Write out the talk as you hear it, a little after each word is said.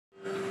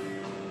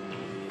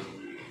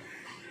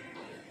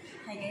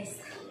Hi guys,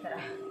 tara.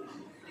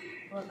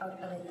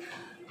 Workout ulit.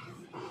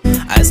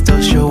 I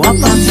still show up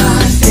on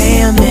time.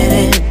 Stay a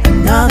minute,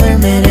 another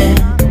minute.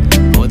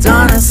 Hold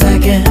on a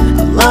second,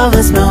 I love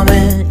this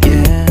moment,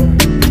 yeah.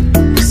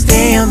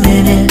 Stay a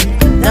minute,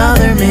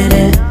 another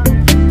minute.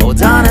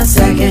 Hold on a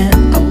second,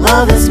 I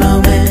love this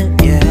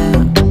moment, yeah.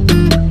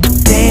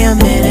 Stay a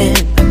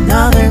minute,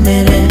 another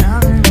minute.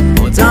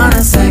 Hold on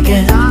a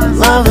second, I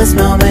love this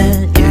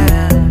moment,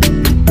 yeah.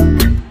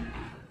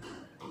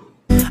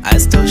 I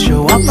still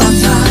show up on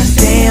time.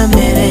 Stay a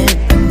minute,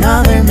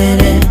 another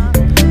minute.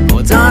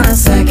 Hold on a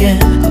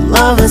second, I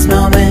love this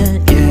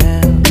moment,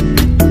 yeah.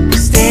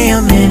 Stay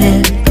a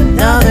minute,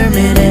 another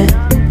minute.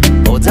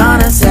 Hold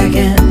on a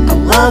second, I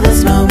love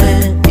this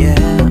moment, yeah.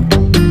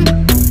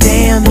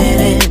 Stay a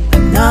minute,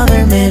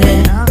 another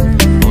minute.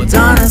 Hold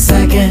on a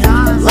second,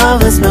 I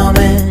love this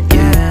moment,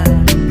 yeah.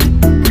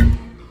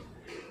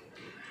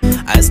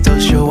 I still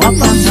show up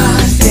on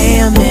time. Stay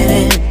a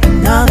minute,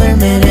 another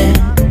minute.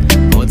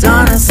 Hold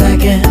on a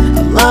second,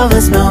 I love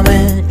this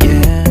moment,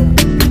 yeah.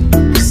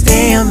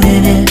 Stay a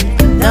minute,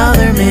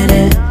 another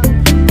minute.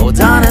 Hold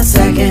on a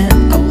second,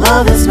 I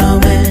love this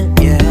moment,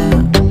 yeah.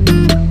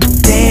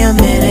 Stay a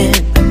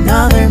minute,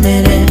 another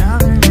minute.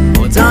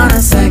 Hold on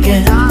a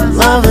second, I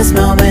love this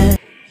moment.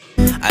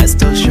 I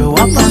still show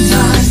up on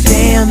time.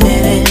 Stay a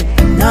minute,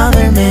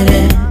 another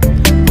minute.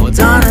 Hold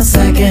on a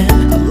second,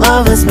 I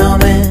love this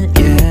moment,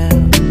 yeah.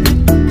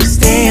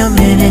 Stay a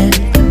minute,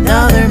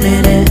 another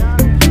minute.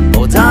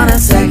 Hold on a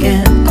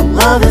second, I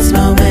love this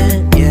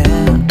moment, yeah.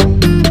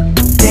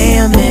 Stay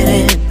a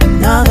minute,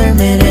 another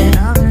minute.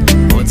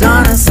 Hold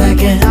on a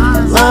second, I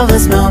love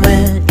this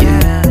moment,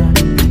 yeah.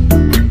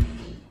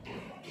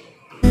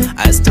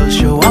 I still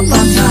show up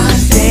on time.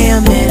 Stay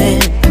a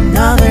minute,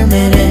 another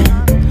minute.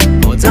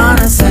 Hold on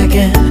a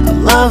second, I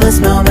love this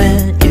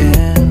moment,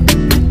 yeah.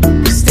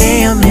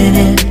 Stay a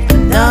minute,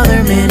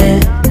 another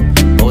minute.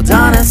 Hold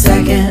on a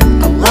second,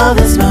 I love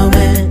this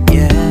moment,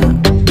 yeah.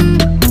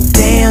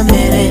 Stay a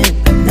minute,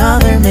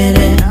 another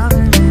minute.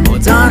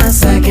 Hold on a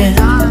second,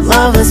 I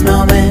love this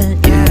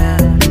moment, yeah.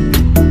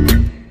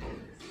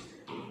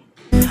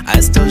 I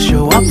still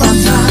show up on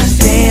time.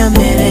 Stay a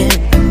minute,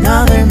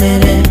 another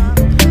minute.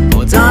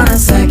 Hold on a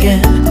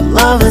second, I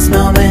love this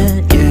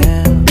moment,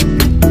 yeah.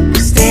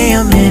 Stay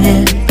a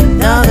minute,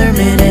 another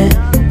minute.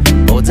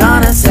 Hold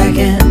on a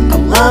second, I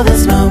love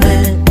this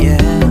moment, yeah.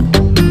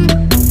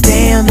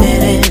 Stay a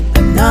minute,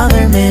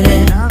 another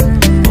minute.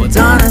 Hold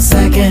on a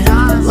second,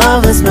 I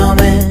love this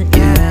moment,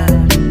 yeah.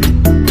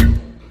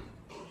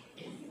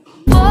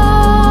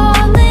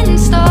 Falling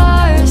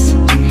stars,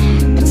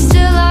 but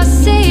still I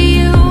see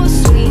you.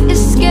 Sweet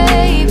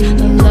escape,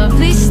 a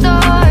lovely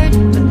start,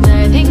 but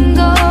letting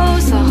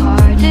go's the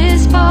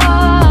hardest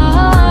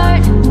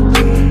part.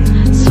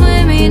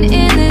 Swimming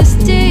in this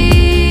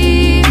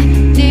deep,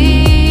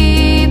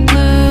 deep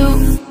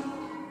blue.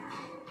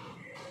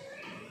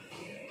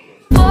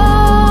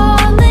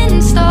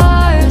 Falling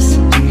stars,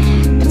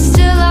 but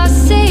still I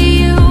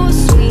see you.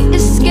 Sweet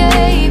escape.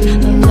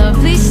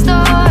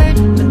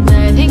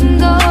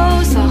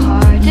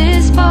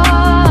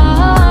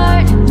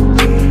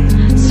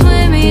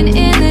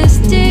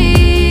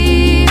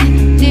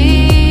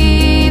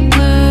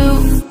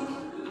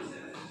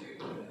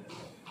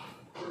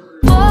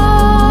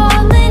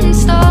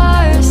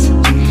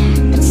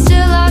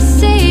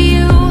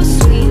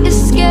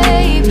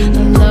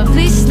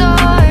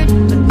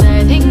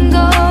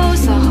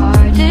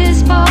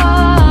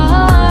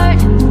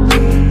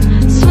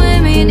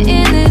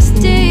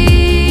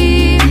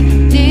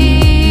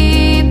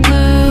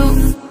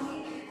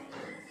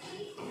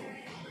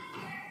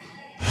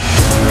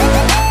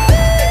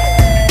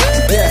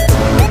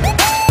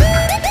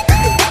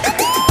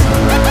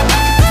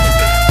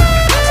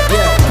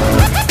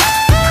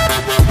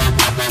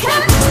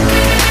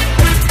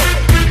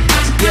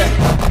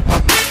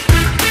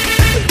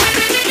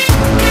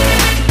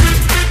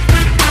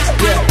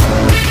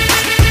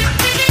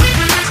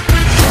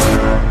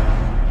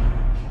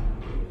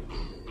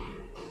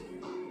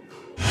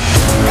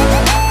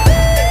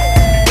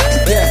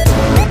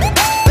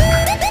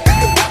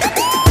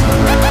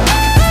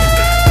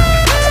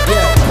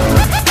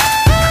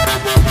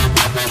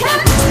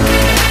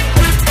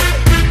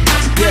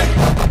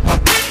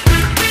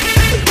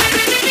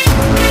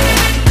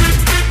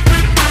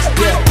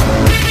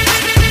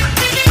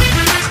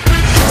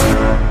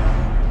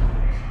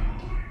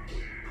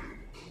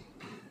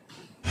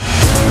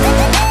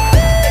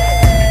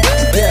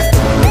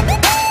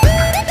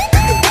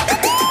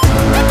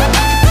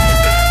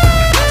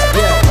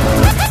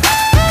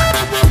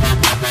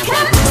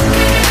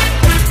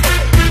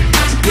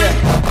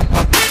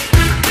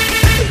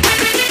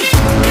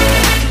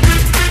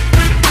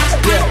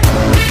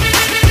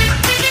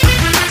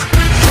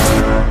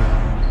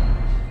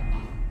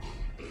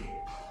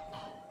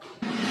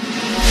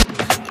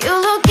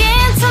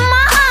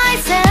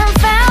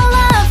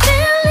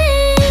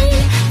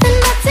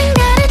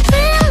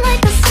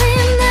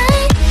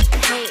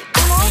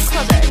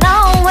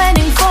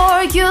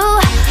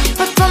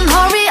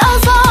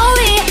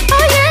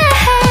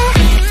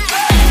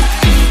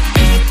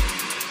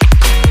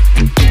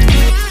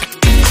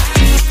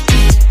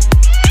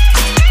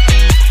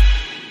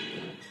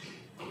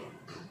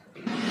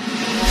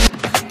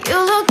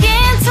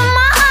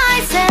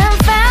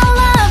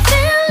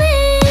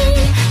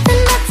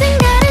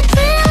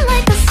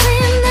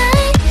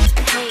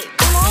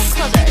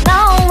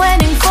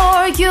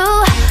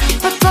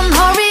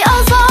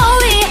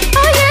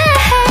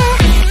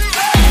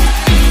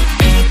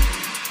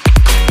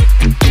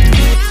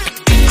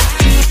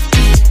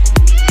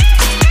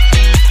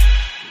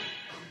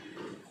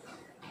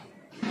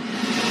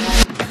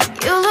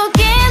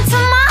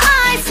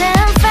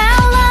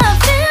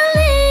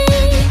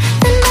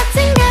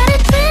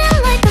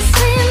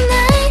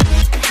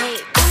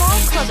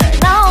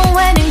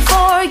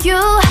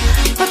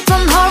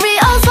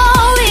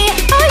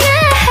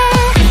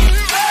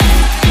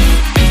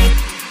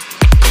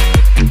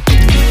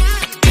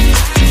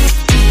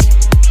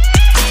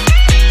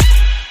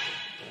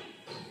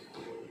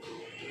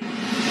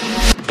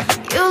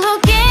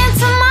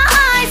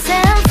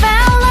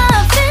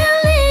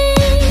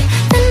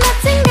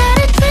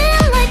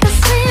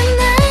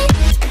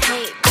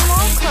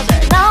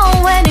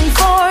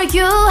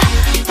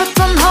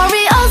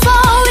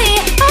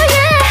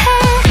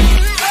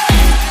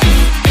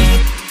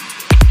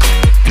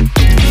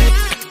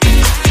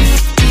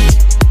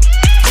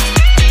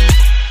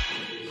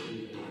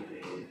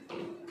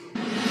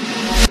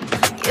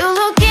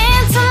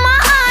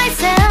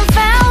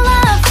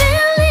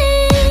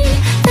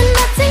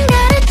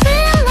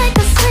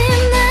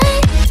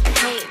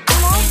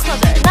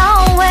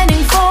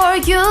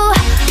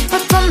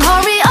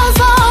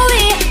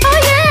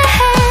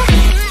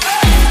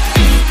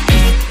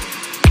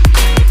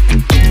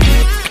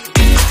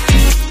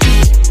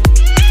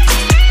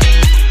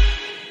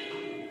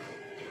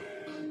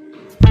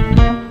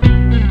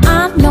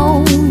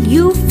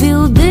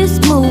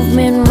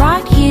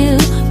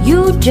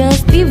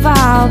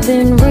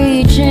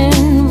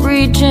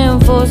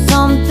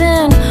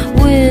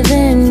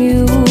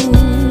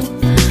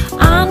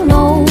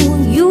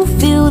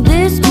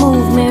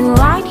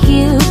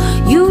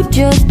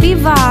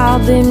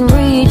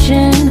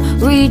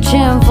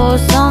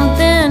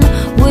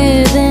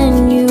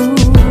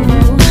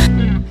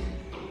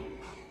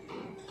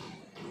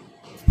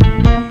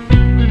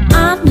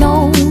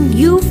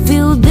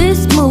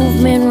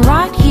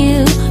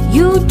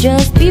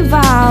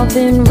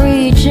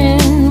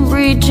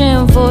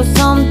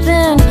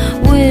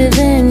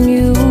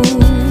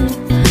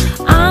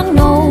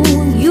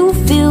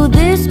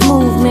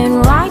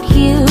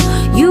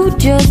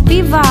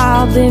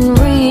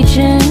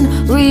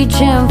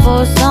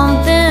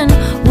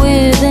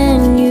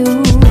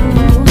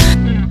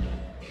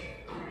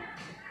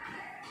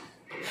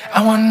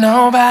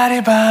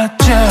 nobody but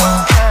you.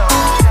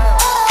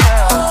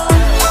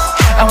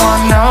 I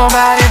want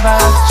nobody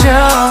but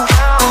you.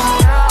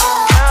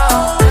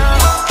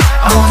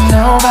 I want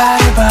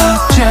nobody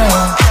but you.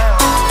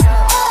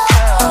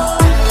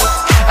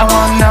 I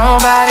want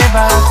nobody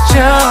but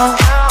you.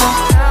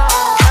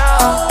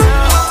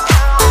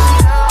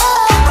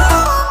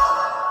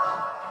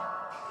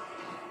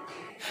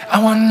 I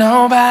want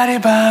nobody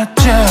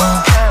but you.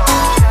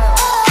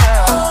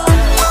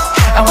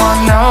 I want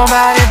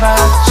nobody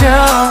but you.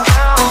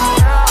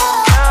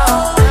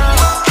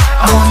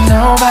 I want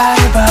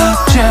nobody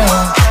but you.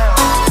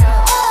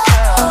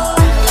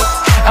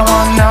 I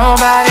want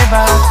nobody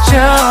but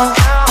you.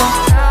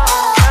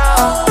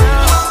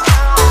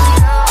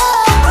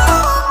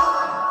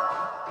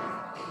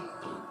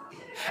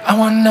 I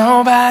want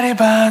nobody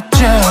but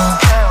you.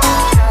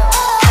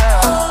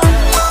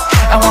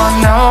 I want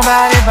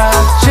nobody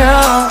but you.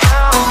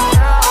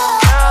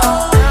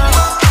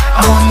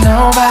 I want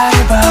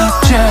nobody but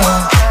you.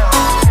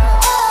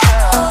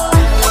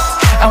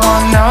 I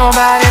want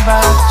nobody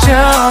but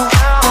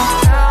you.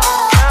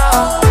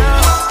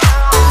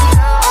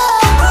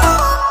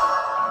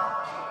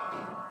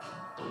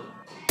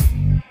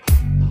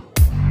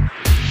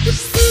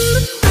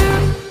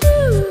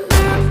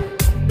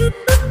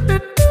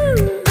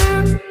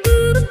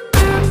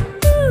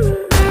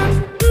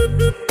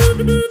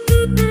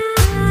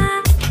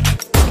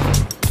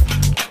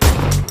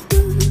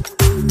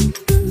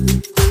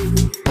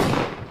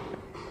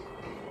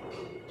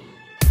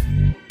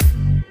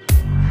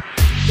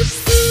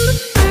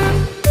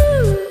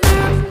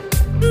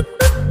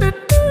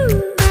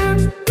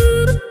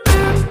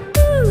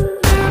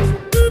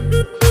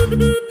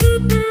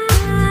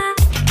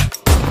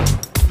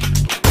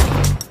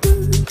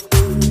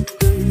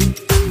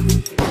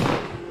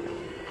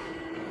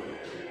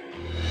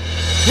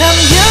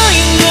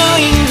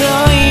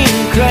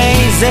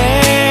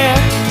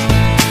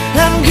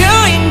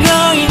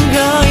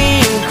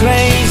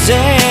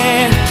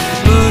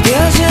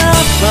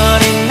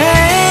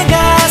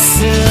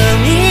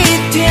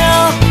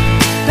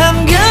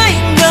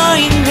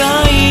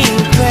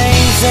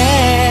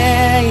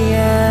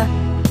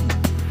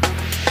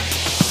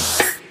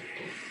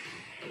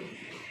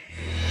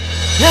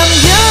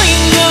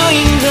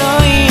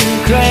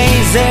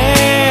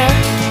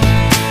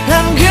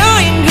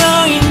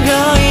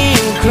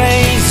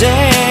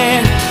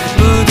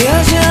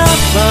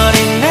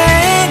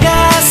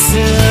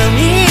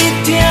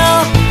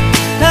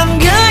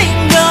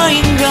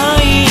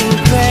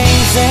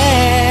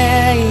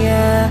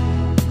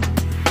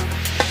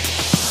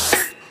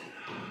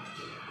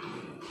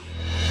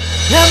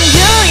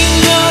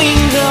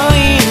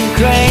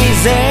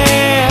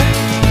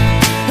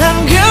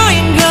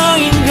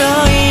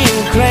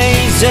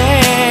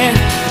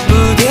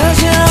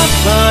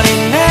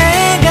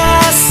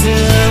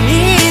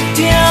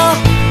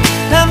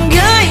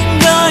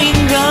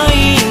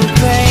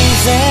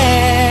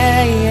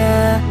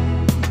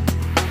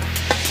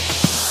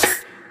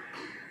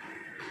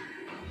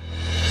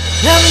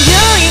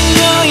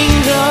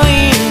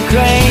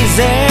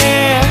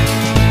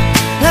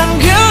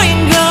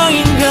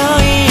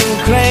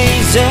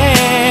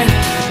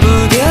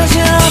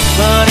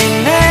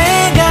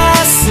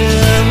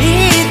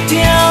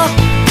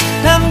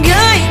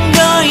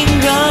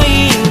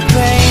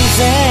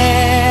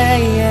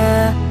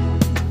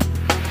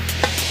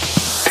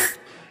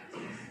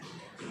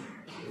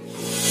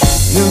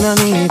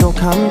 유난히도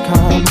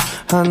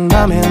캄캄한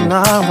밤에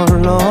나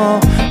홀로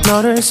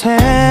너를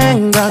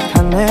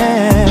생각하네.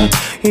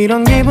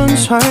 이런 기분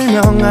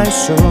설명할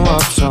수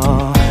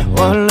없어.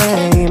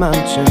 원래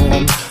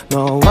이맘쯤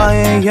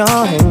너와의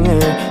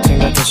여행을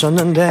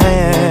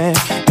생각했었는데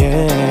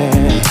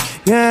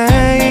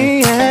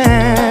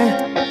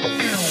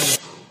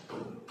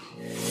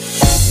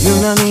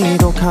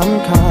유난히도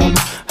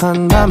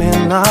캄캄한 밤에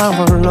나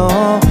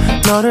홀로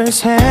너를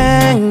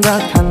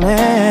생각하네.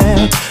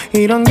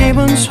 이런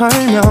기분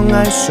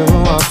설명할 수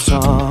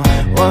없어.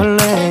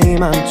 원래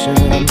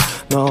이맘쯤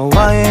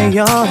너와의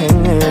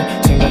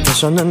여행을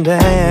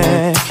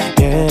생각했었는데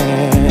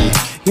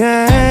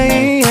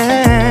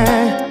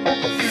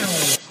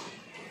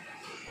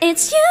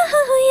It's you,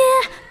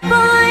 yeah,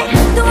 boy.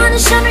 The one to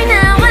show me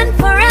now and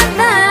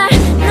forever.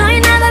 No,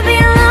 you'll never be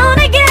alone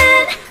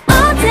again.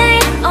 All day,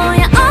 oh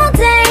yeah, all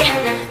day.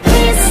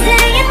 Please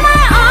stay in my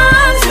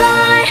arms,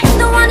 boy.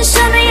 The one to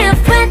show me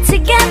if we're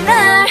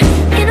together.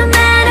 It don't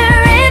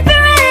matter if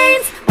it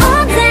rains.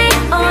 All day,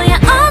 oh yeah,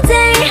 all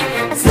day.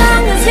 As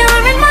long as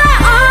you're in my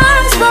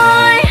arms,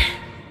 boy.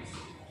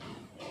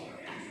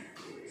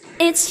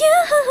 It's you,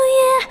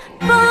 yeah,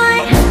 boy.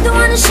 The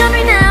one to show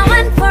me now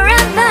and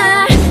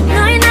forever.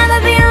 No, you'll never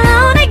be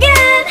alone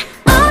again.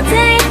 All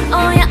day,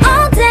 oh yeah,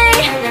 all day.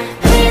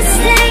 Please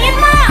stay in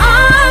my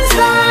arms,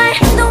 boy.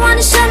 The one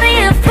to show me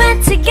if we're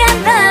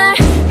together.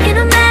 It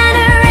don't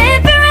matter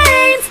if it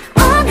rains.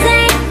 All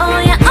day, oh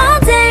yeah, all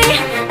day.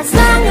 As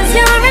long as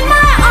you're in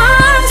my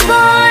arms,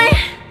 boy.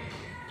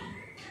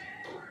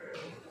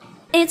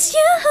 It's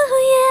you,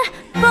 yeah,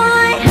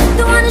 boy.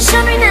 The one to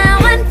show me now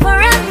and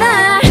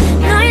forever.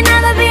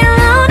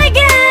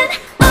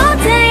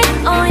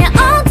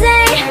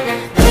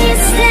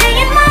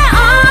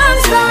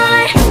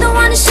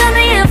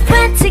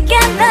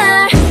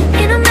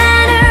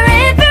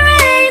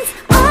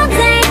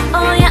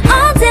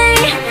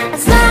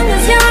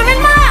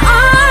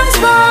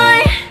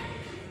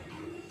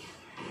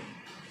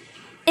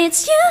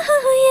 It's you,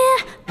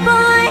 yeah,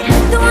 boy.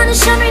 The one to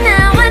show me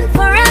now and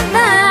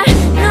forever.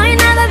 No, you'll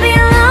never be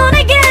alone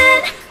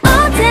again.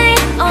 All day,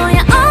 oh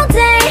yeah, all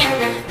day.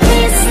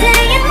 Please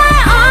stay in my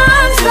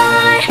arms,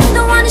 boy.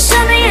 The one to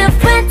show me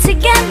if we're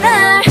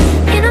together.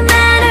 It don't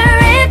matter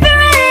if it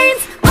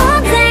rains.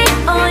 All day,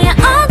 oh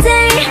yeah, all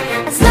day.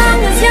 As long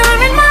as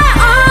you're in my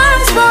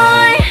arms,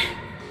 boy.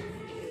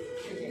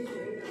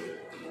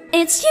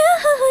 It's you,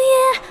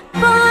 yeah,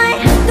 boy.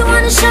 The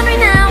one to show me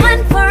now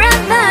and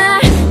forever.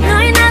 No,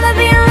 you'll never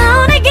be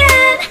alone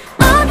again.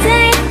 All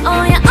day,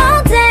 oh yeah,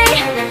 all day.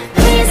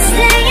 Please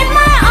stay in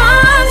my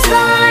arms,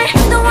 boy.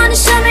 The one to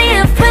show me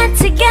if we're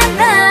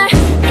together.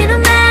 It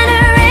don't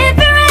matter if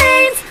it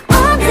rains.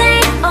 All day,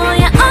 oh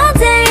yeah, all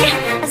day.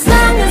 As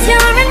long as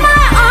you're in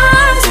my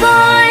arms,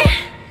 boy.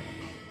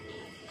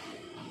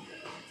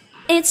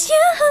 It's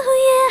you,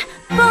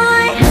 yeah,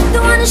 boy. The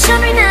one to show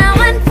me now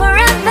and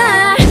forever.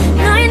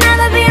 No, you'll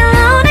never be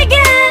alone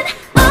again.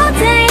 All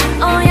day,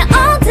 oh yeah,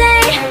 all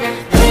day.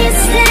 Please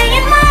stay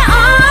in my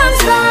arms,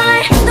 boy.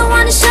 The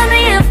one to show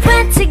me if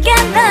we're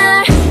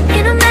together.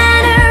 It don't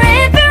matter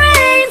if it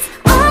rains.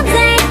 All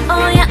day,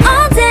 oh yeah,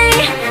 all day.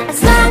 As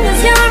long as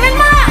you're in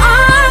my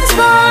arms,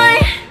 boy.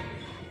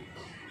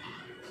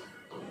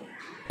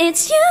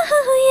 It's you,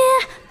 yeah,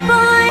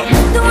 boy.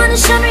 The one to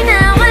show me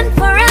now and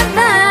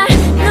forever.